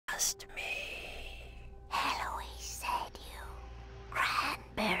just me. Eloise said you.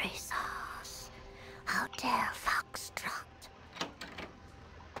 Cranberry sauce. Hotel Foxtrot.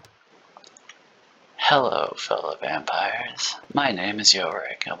 Hello, fellow vampires. My name is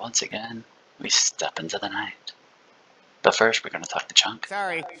Yorick, and once again, we step into the night. But first, we're gonna talk to Chunk.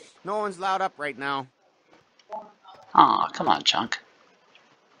 Sorry, no one's loud up right now. Aw, come on, Chunk.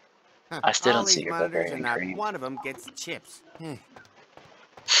 I still All don't see these your monitors Bavarian and not cream. one of them gets chips.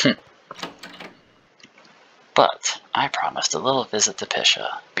 But I promised a little visit to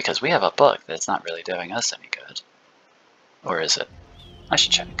Pisha, because we have a book that's not really doing us any good. Or is it? I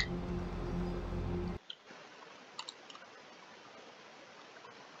should check.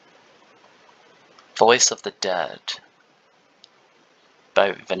 Voice of the Dead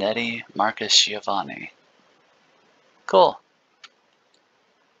by Venetti Marcus Giovanni. Cool.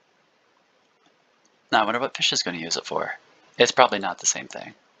 Now I wonder what Pisha's going to use it for. It's probably not the same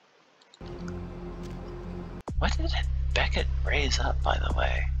thing. What did Beckett raise up, by the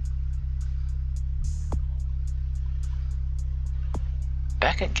way?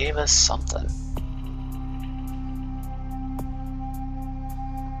 Beckett gave us something.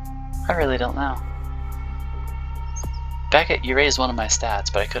 I really don't know. Beckett, you raised one of my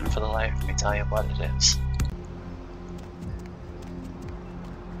stats, but I couldn't for the life of me tell you what it is.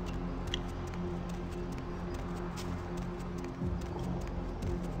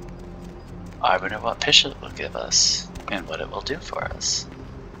 I wonder what Pisha will give us, and what it will do for us.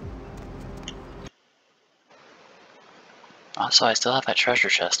 Also, I still have that treasure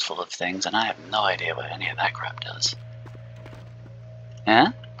chest full of things, and I have no idea what any of that crap does.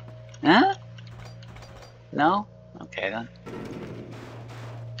 Eh? Eh? No? Okay then.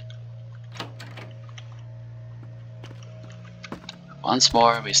 Once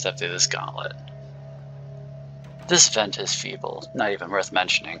more, we step through this gauntlet. This vent is feeble, not even worth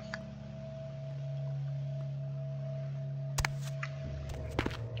mentioning.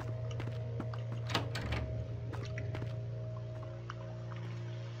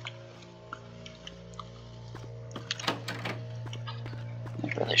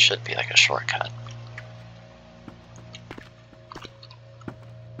 It really should be like a shortcut.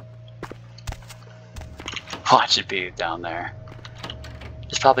 Watch it be down there.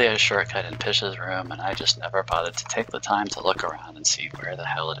 There's probably a shortcut in Pisha's room, and I just never bothered to take the time to look around and see where the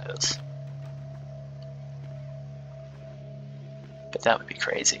hell it is. But that would be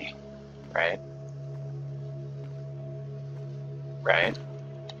crazy, right? Right?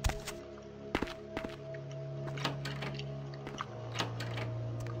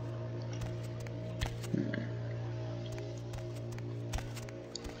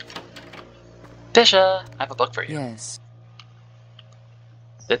 Pisha, I have a book for you. Yes.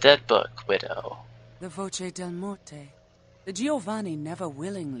 The Dead Book, Widow. The Voce del Morte. The Giovanni never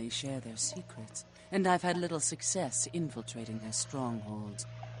willingly share their secrets, and I've had little success infiltrating their strongholds.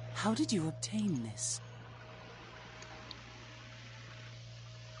 How did you obtain this?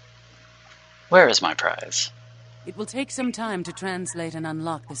 Where is my prize? It will take some time to translate and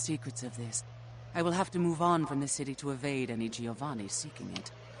unlock the secrets of this. I will have to move on from the city to evade any Giovanni seeking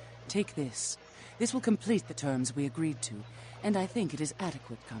it. Take this. This will complete the terms we agreed to, and I think it is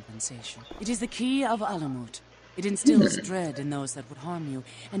adequate compensation. It is the key of Alamut. It instills dread in those that would harm you,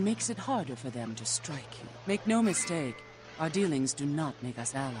 and makes it harder for them to strike you. Make no mistake, our dealings do not make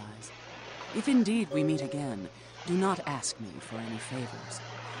us allies. If indeed we meet again, do not ask me for any favors.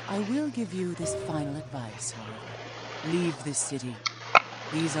 I will give you this final advice, however. Leave this city.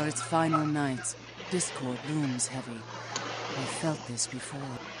 These are its final nights. Discord looms heavy. I felt this before.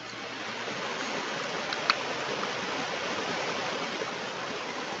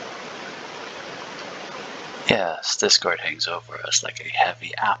 Yes, Discord hangs over us like a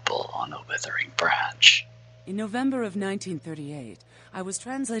heavy apple on a withering branch. In November of 1938, I was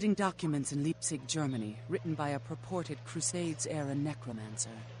translating documents in Leipzig, Germany, written by a purported Crusades-era necromancer.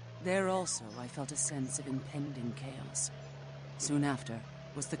 There also, I felt a sense of impending chaos. Soon after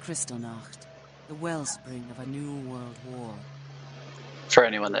was the Kristallnacht, the wellspring of a new world war. For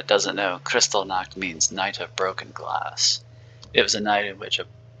anyone that doesn't know, Kristallnacht means Night of Broken Glass. It was a night in which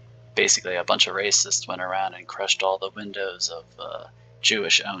basically a bunch of racists went around and crushed all the windows of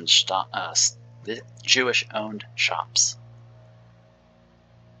Jewish-owned shops.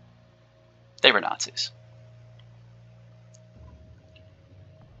 They were Nazis.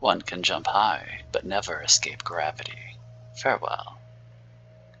 One can jump high, but never escape gravity. Farewell.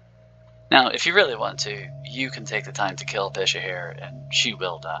 Now, if you really want to, you can take the time to kill Pisha here, and she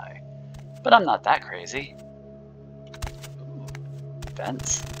will die. But I'm not that crazy. Ooh,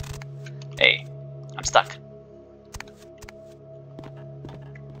 vents. Hey, I'm stuck.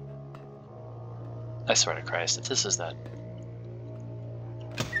 I swear to Christ, if this is that...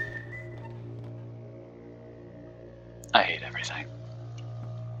 I hate everything.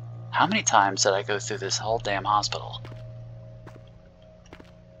 How many times did I go through this whole damn hospital?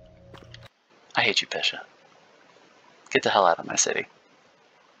 I hate you, Pisha. Get the hell out of my city.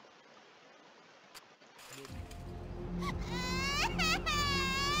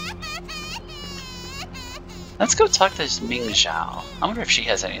 Let's go talk to Ming Zhao. I wonder if she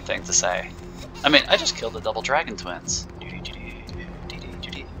has anything to say. I mean, I just killed the double dragon twins.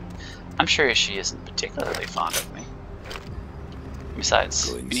 I'm sure she isn't particularly fond of me.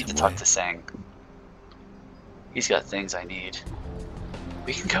 Besides, we need to talk to Sang. He's got things I need.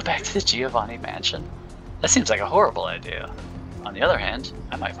 We can go back to the Giovanni mansion? That seems like a horrible idea. On the other hand,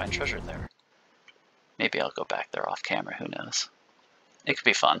 I might find treasure there. Maybe I'll go back there off camera, who knows. It could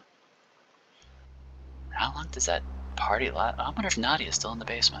be fun. How long does that party last? I wonder if Nadia's still in the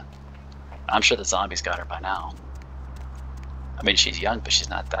basement. I'm sure the zombies got her by now. I mean, she's young, but she's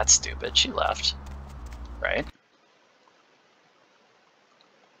not that stupid. She left. Right?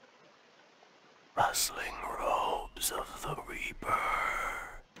 Rustling robes of the Reaper.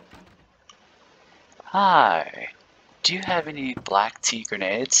 Hi. Do you have any black tea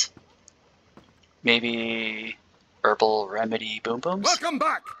grenades? Maybe herbal remedy boom booms? Welcome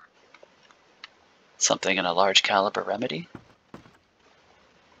back! Something in a large caliber remedy?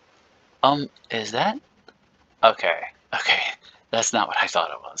 Is that? Okay. That's not what I thought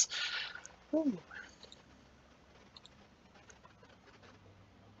it was. Ooh.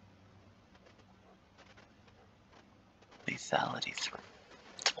 Lethality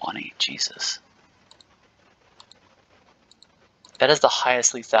 20, Jesus. That is the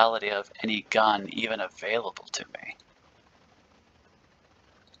highest lethality of any gun even available to me.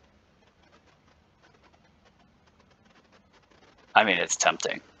 I mean, it's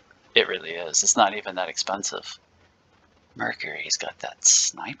tempting. It really is. It's not even that expensive. Mercury's got that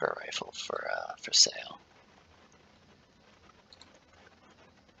sniper rifle for sale.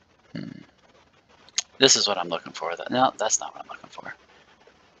 This is what I'm looking for. No, that's not what I'm looking for.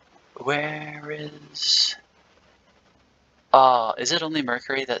 Where is... is it only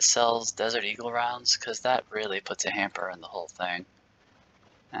Mercury that sells Desert Eagle rounds? Because that really puts a hamper in the whole thing.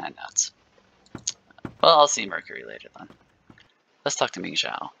 Nuts. Well, I'll see Mercury later then. Let's talk to Ming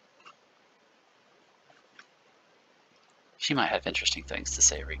Zhao. She might have interesting things to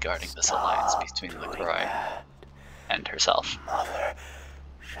say regarding this alliance between LaCroix and herself. Mother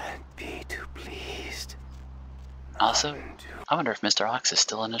shan't be too pleased. Also, I wonder if Mr. Ox is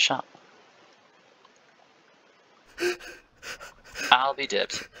still in the shop. I'll be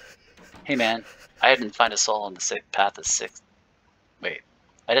dipped. Hey man, I didn't find a soul on the path of six. Wait,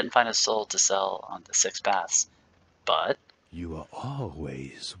 I didn't find a soul to sell on the 6 paths, but... You are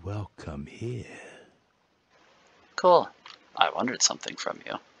always welcome here. Cool. I wondered something from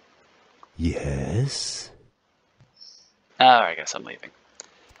you. Yes? Oh, I guess I'm leaving.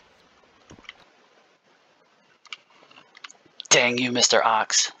 Dang you, Mr.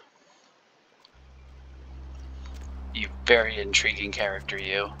 Ox. You very intriguing character,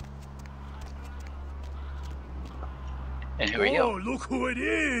 you. And who are you? Oh, look who it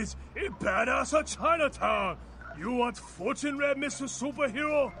is! It's Badass of Chinatown! You want fortune red, Mr.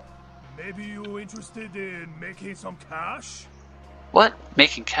 Superhero? Maybe you interested in making some cash? What?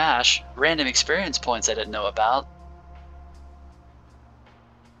 Making cash? Random experience points I didn't know about.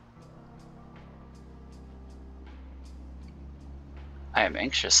 I am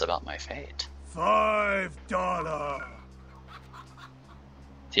anxious about my fate. $5.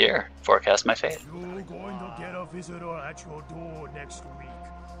 Here, forecast my fate. You're going to get a visitor at your door next week.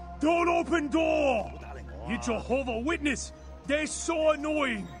 Don't open door! It's Jehovah Witness. They're so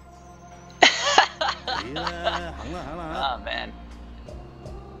annoying. Oh man.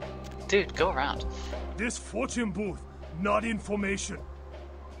 Dude, go around. This fortune booth, not information.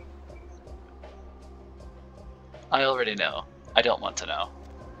 I already know. I don't want to know.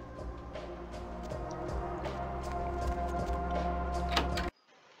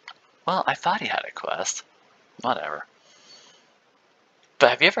 Well, I thought he had a quest. Whatever. But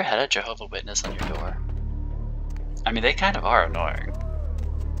have you ever had a Jehovah's Witness on your door? I mean, they kind of are annoying.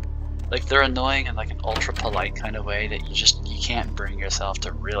 Like, they're annoying in like an ultra polite kind of way that you can't bring yourself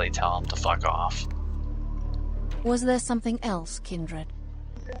to really tell them to fuck off. Was there something else, Kindred?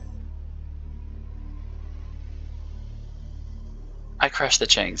 I crushed the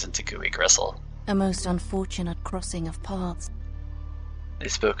Changs into gooey gristle. A most unfortunate crossing of paths. They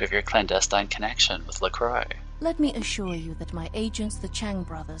spoke of your clandestine connection with LaCroix. Let me assure you that my agents, the Chang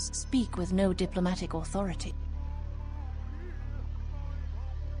brothers, speak with no diplomatic authority.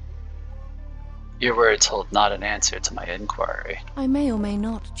 Your words hold not an answer to my inquiry. I may or may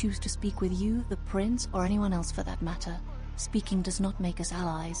not choose to speak with you, the prince, or anyone else for that matter. Speaking does not make us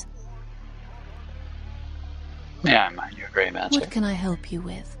allies. May I mind your Grey Magic? What can I help you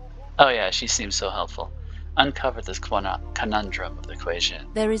with? Oh yeah, she seems so helpful. Uncover this conundrum of the equation.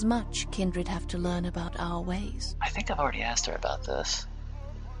 There is much kindred have to learn about our ways. I think I've already asked her about this.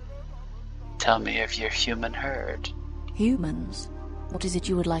 Tell me of your human herd. Humans? What is it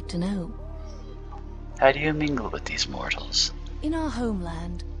you would like to know? How do you mingle with these mortals? In our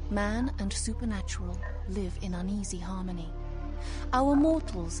homeland, man and supernatural live in uneasy harmony. Our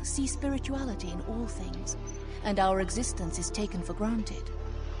mortals see spirituality in all things, and our existence is taken for granted.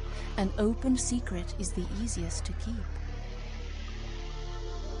 An open secret is the easiest to keep.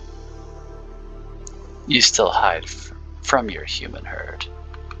 You still hide from your human herd.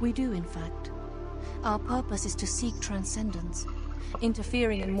 We do, in fact. Our purpose is to seek transcendence.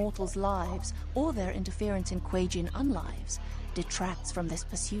 Interfering in mortals' lives, or their interference in Quajian unlives, detracts from this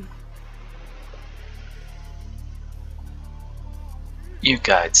pursuit. You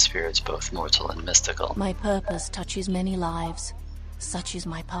guide spirits both mortal and mystical. My purpose touches many lives. Such is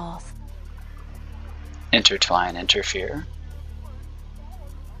my path. Intertwine, interfere?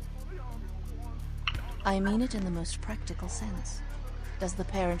 I mean it in the most practical sense. Does the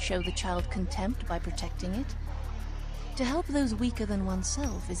parent show the child contempt by protecting it? To help those weaker than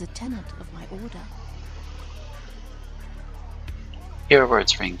oneself is a tenet of my order. Your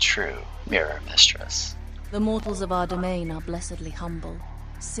words ring true, Mirror Mistress. The mortals of our domain are blessedly humble,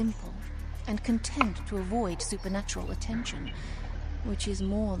 simple, and content to avoid supernatural attention, which is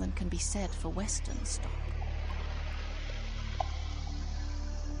more than can be said for Western stock.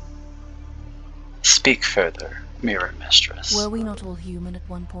 Speak further, Mirror Mistress. Were we not all human at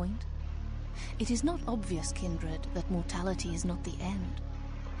one point? It is not obvious, kindred, that mortality is not the end.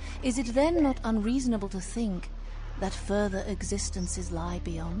 Is it then not unreasonable to think that further existences lie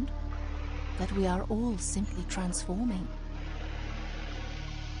beyond? That we are all simply transforming?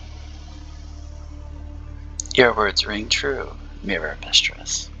 Your words ring true, Mirror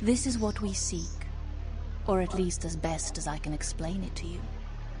Mistress. This is what we seek, or at least as best as I can explain it to you.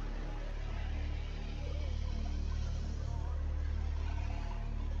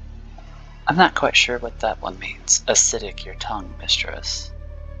 I'm not quite sure what that one means. Acidic your tongue, Mistress.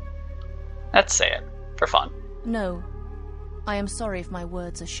 Let's say it, for fun. No. I am sorry if my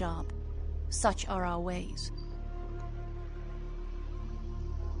words are sharp. Such are our ways.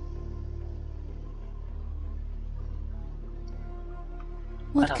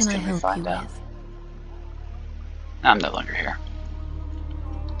 What can I help you with? I'm no longer here.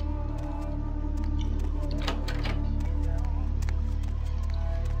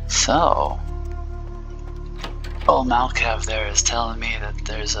 So, old Malkav there is telling me that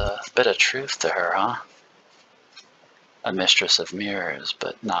there's a bit of truth to her, huh? A mistress of mirrors,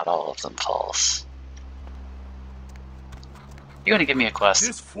 but not all of them false. You gonna give me a quest?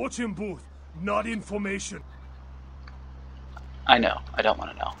 This fortune booth, not information. I know, I don't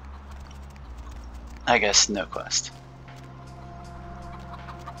want to know. I guess no quest.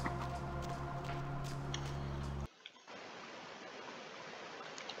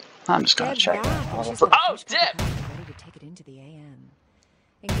 I'm just gonna check. Oh, dip! Ready to take it into the AM.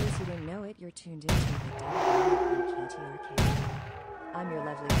 In case you didn't know it, you're tuned into the KTRK. I'm your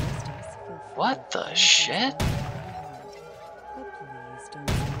lovely hostess. Feel free What to the feel shit? free but please don't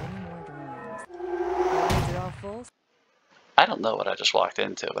send any more dreams. Lines are all full. I don't know what I just walked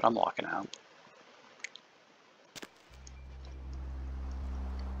into, but I'm walking out.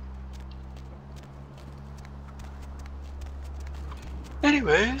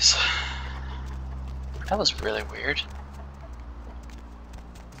 Anyways, that was really weird.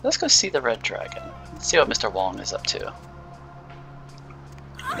 Let's go see the Red Dragon. See what Mr. Wong is up to.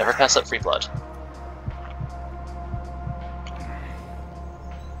 Never pass up free blood.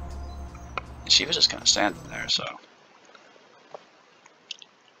 She was just kind of standing there, so.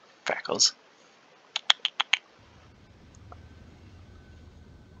 Freckles.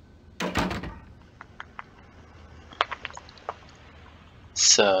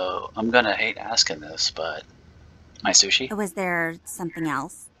 So, I'm gonna hate asking this, but my sushi? Was there something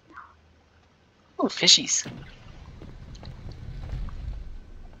else? Oh, fishies.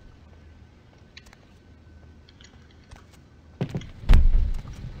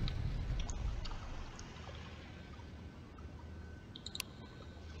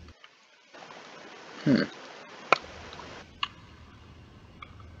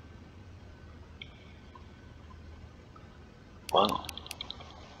 Whoa.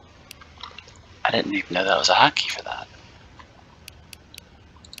 I didn't even know that was a hotkey for that.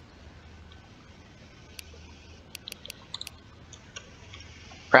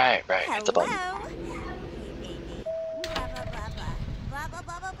 Right, hit the button. Hello. Hey, baby. Blah, blah, blah, blah. Blah, blah,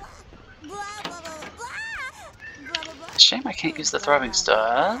 blah, blah, blah. Blah, blah, blah, blah. Blah, blah, blah. Shame I can't use the Blah, throwing blah,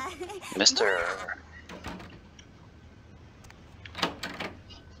 star. blah.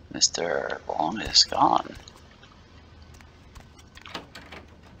 Mr. Long is gone.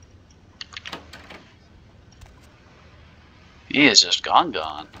 He is just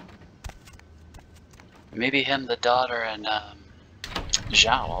gone. Maybe him, the daughter, and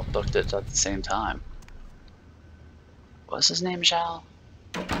Zhao all booked it at the same time. What's his name, Zhao?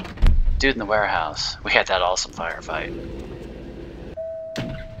 Dude in the warehouse. We had that awesome firefight.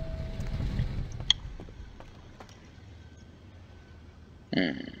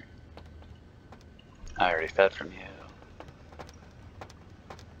 I already fed from you.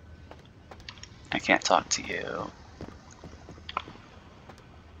 I can't talk to you.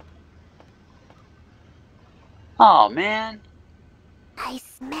 Oh man. I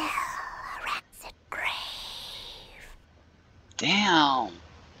smell a rancid grave. Damn.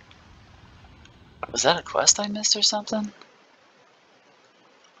 Was that a quest I missed or something?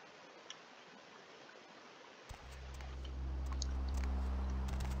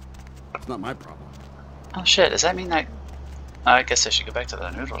 It's not my problem. Oh shit, does that mean I guess I should go back to the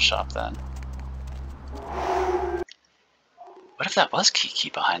noodle shop then. What if that was Kiki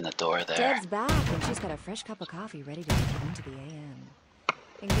behind the door there? Deb's back, and she's got a fresh cup of coffee ready to take it into the AM.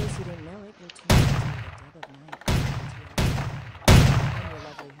 In case you didn't know it, you're tuned into the Deb of Night. I'm your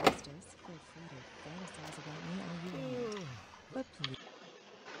lovely hostess. Feel free to fantasize about me all you want. But please.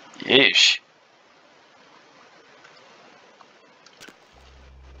 Yeesh.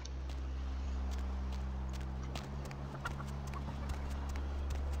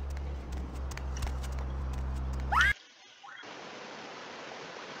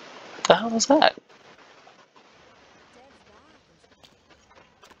 What the hell was that?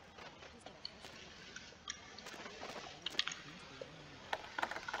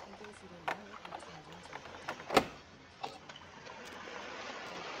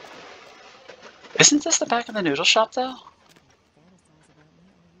 Isn't this the back of the noodle shop though?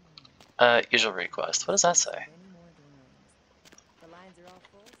 Usual request. What does that say?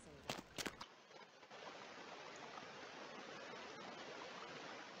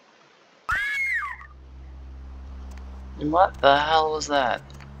 What the hell was that?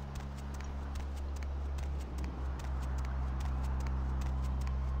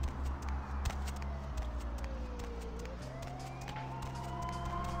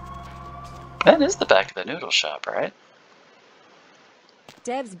 That is the back of the noodle shop, right?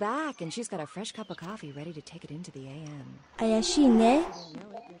 Deb's back, and she's got a fresh cup of coffee ready to take it into the AM. Ayashi ne? You know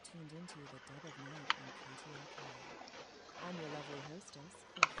it, you're tuned into the Deb of Night on KTRK. I'm your lovely hostess.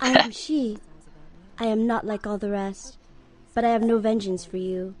 I am she. I am not like all the rest, but I have no vengeance for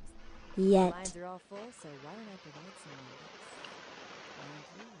you. Yet. Lines are all full, so why don't I provide some of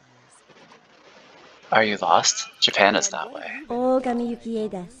this? Are you lost? Japan is that way. Ogami Yukie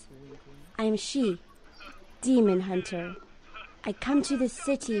desu. I am she, Demon Hunter. I come to this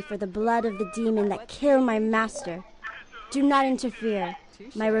city for the blood of the demon that killed my master. Do not interfere.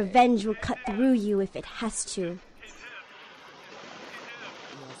 My revenge will cut through you if it has to.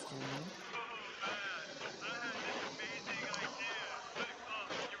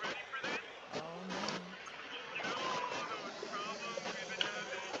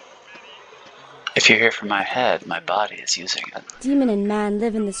 If you hear from my head, my body is using it. Demon and man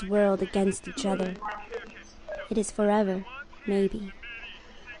live in this world against each other. It is forever, maybe.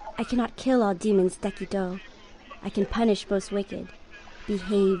 I cannot kill all demons, Dekido. I can punish most wicked.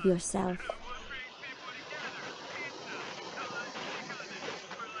 Behave yourself.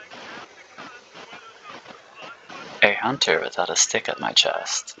 A hunter without a stick at my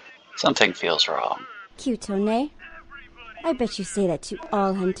chest. Something feels wrong. Kyutone? I bet you say that to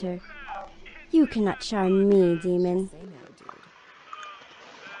all hunter. You cannot charm me, demon.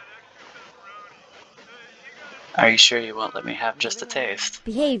 Are you sure you won't let me have just a taste?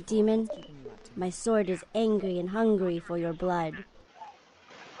 Behave, demon. My sword is angry and hungry for your blood.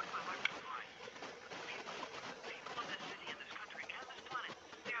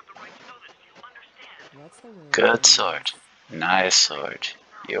 Good sword. Nice sword.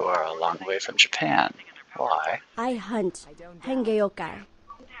 You are a long way from Japan. Why? I hunt Hengeyokai.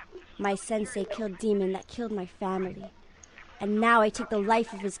 My sensei killed demon that killed my family. And now I take the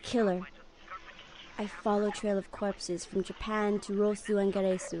life of his killer. I follow trail of corpses from Japan to Rosu and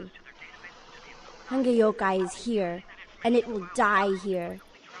Garesu. Hengeyokai is here, and it will die here.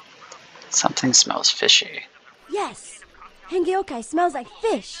 Something smells fishy. Yes! Hengeyokai smells like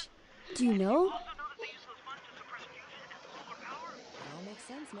fish! Do you know?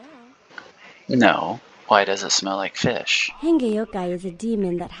 sense now. No. Why does it smell like fish? Henge Yokai is a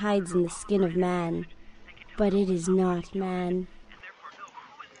demon that hides in the skin of man. But it is not man.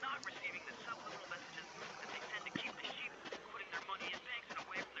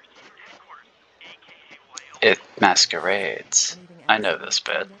 It masquerades. I know this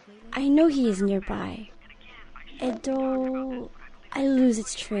bit. I know he is nearby. Edo... I lose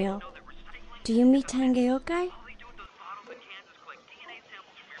its trail. Do you meet Henge Yokai?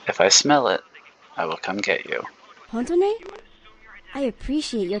 If I smell it, I will come get you. Hontone? I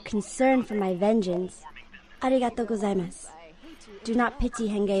appreciate your concern for my vengeance. Arigatou gozaimasu. Do not pity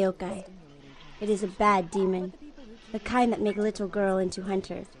Henge Yokai. It is a bad demon. The kind that make little girl into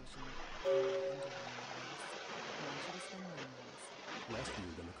hunter.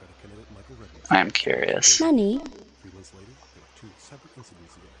 I am curious. Nani?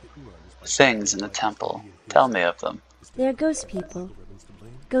 Things in the temple. Tell me of them. They are ghost people.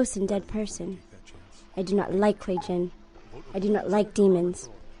 Ghost and dead person. I do not like Kuei-jin. I do not like demons.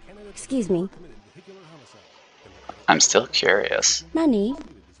 Excuse me. I'm still curious. Nani?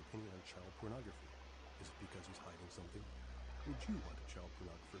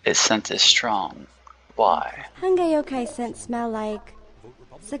 Its scent is strong. Why? Henge Yokai scent smell like...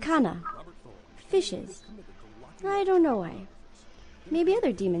 sakana. Fishes. I don't know why. Maybe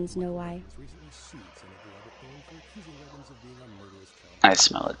other demons know why. I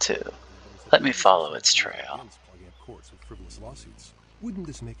smell it too. Let me follow its trail. Wouldn't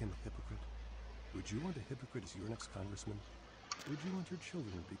this make him a hypocrite? Would you want a hypocrite as your next congressman? Would you want your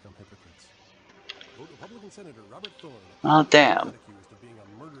children to become hypocrites? Vote Republican Senator Robert Thorne. Oh, damn. Accused of being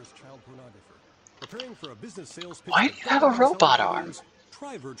a murderous child pornographer. Preparing for a business sales pitch. Why do you have a robot arm?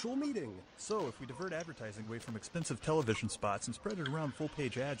 Try virtual meeting. So, if we divert advertising away from expensive television spots and spread it around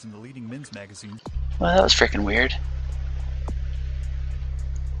full-page ads in the leading men's magazines... Well, that was freaking weird.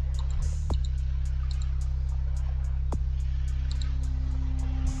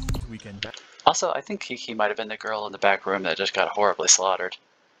 Weekend. Also, I think Kiki might have been the girl in the back room that just got horribly slaughtered.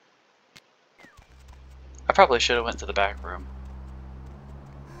 I probably should have went to the back room.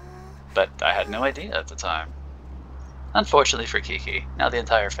 But I had no idea at the time. Unfortunately for Kiki, now the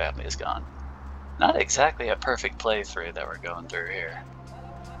entire family is gone. Not exactly a perfect playthrough that we're going through here.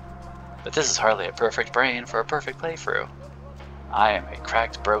 But this is hardly a perfect brain for a perfect playthrough. I am a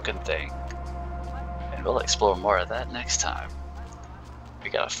cracked, broken thing. And we'll explore more of that next time. We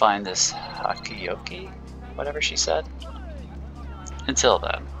gotta find this Hakuyoki, whatever she said. Until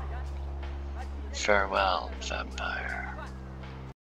then, farewell, vampire.